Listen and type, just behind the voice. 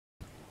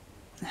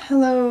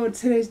Hello,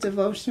 today's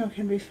devotional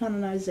can be found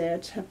in Isaiah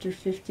chapter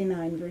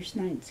 59, verse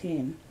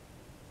 19.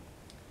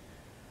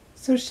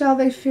 So shall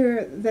they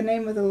fear the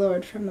name of the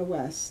Lord from the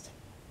west,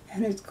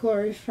 and his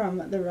glory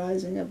from the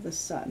rising of the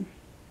sun.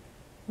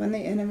 When the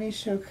enemy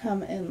shall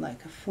come in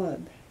like a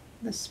flood,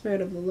 the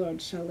Spirit of the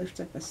Lord shall lift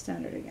up a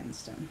standard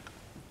against him.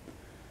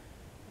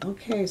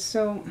 Okay,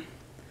 so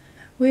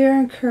we are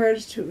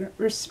encouraged to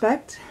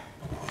respect,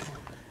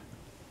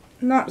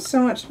 not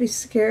so much be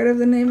scared of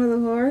the name of the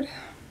Lord.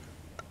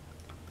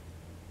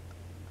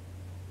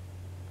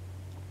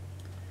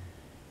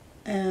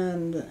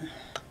 And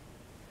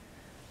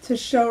to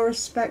show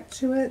respect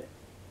to it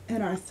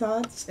in our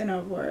thoughts, in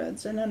our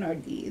words, and in our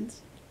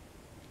deeds.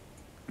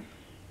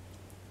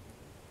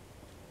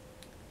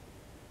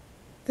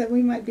 That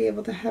we might be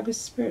able to have His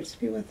Spirit to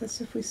be with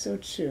us if we so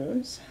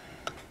choose.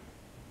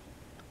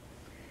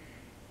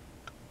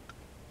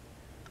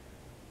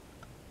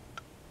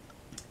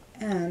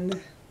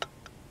 And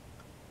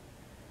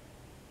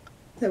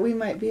that we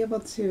might be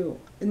able to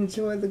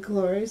enjoy the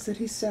glories that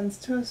He sends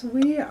to us.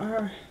 We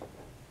are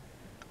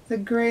the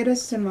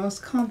greatest and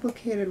most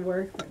complicated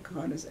work that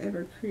God has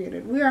ever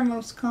created. We are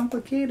most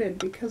complicated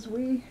because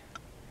we,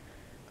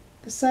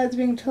 besides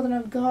being children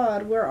of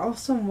God, we're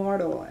also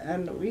mortal,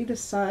 and we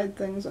decide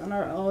things on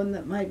our own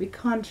that might be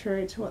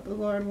contrary to what the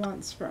Lord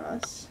wants for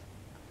us.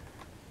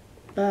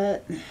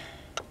 But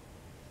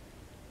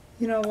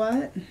you know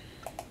what?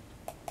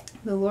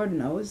 The Lord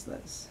knows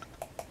this.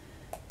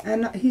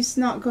 And He's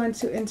not going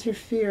to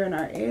interfere in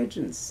our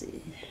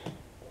agency.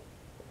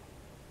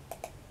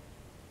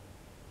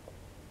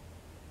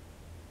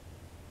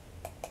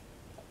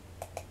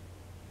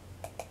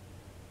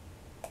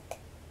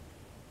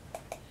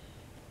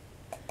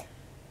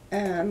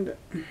 And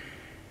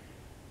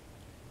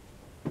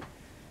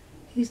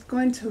He's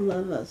going to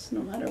love us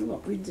no matter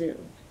what we do.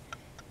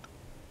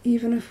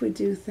 Even if we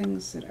do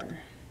things that are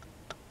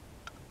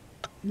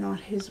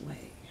not His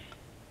way.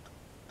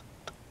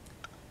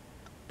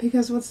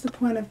 Because what's the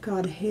point of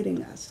God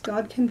hating us?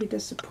 God can be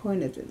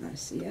disappointed in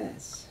us,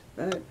 yes.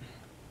 But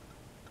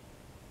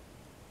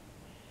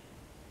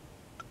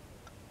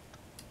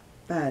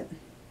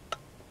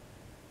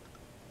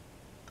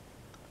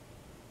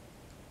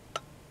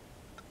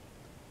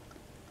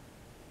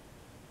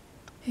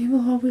He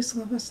will always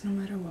love us no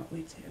matter what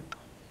we do.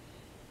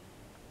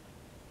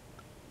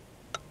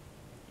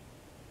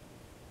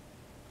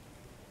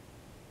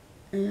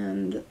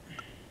 And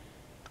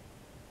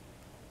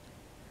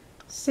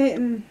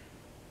Satan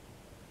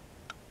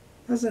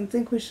doesn't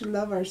think we should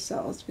love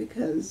ourselves,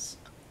 because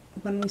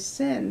when we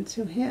sin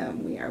to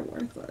him, we are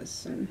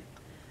worthless. And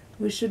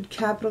we should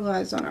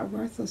capitalize on our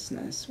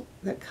worthlessness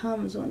that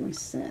comes when we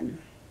sin.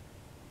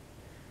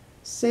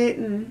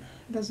 Satan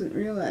doesn't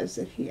realize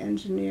that he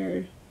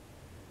engineered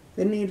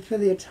the need for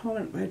the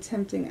atonement by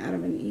tempting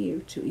Adam and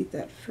Eve to eat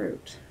that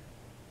fruit.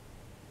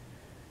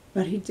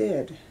 But he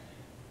did.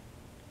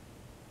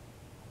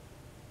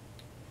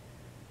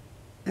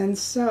 And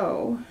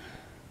so,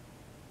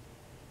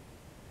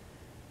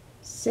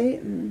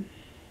 Satan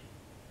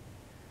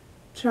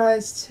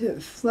tries to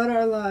flood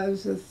our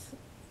lives with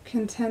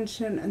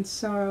contention and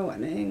sorrow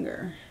and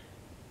anger.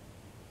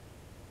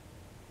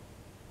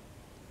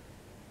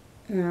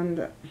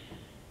 And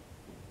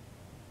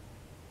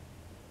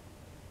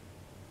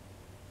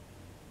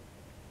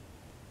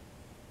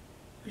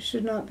we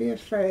should not be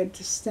afraid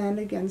to stand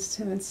against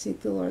him and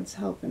seek the Lord's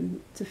help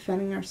in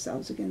defending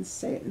ourselves against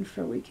Satan,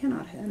 for we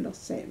cannot handle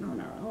Satan on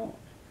our own.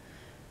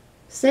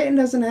 Satan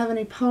doesn't have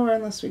any power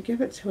unless we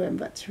give it to him,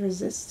 but to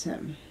resist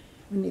him,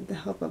 we need the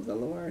help of the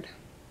Lord.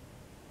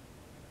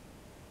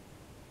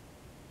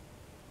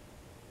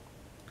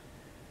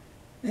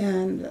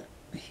 And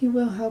He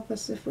will help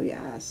us if we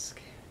ask.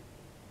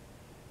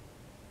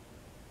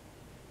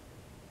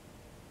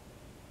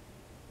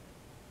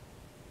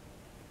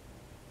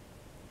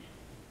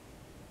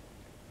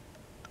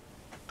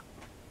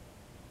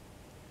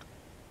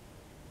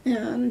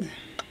 And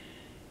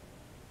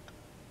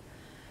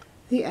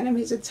the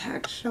enemy's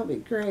attacks shall be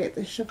great.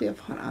 They shall be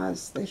upon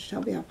us. They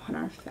shall be upon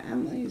our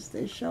families.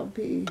 They shall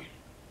be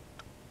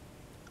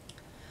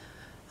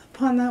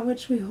upon that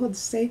which we hold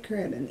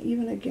sacred, and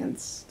even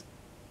against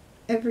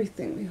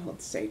everything we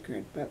hold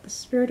sacred. But the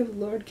Spirit of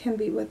the Lord can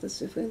be with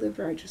us if we live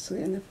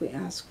righteously and if we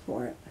ask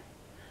for it.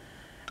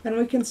 And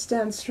we can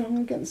stand strong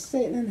against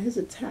Satan and his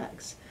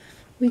attacks.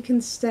 We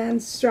can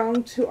stand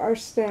strong to our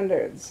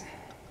standards.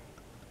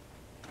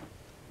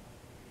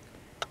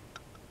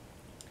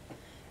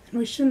 And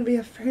we shouldn't be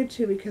afraid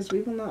to, because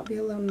we will not be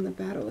alone in the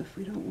battle if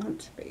we don't want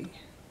to be.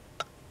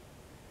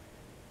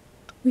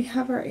 We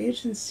have our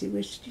agency.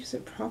 We should use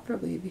it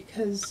properly,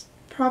 because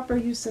proper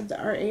use of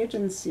our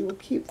agency will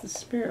keep the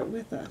Spirit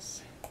with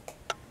us.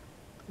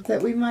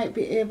 That we might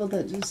be able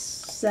to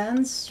just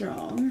stand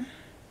strong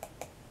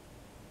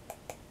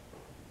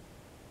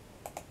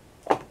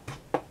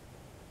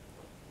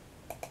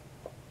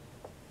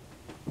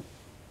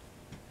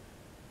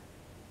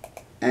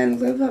and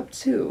live up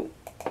to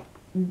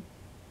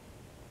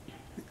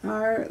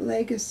our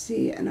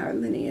legacy and our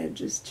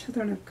lineage as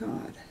children of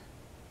God.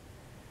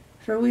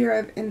 For we are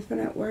of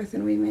infinite worth,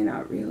 and we may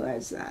not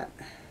realize that.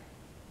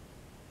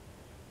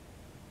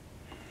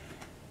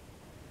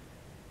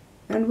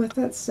 And with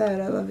that said,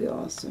 I love you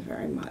all so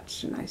very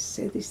much, and I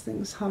say these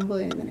things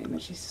humbly in the name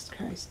of Jesus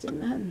Christ.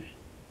 Amen.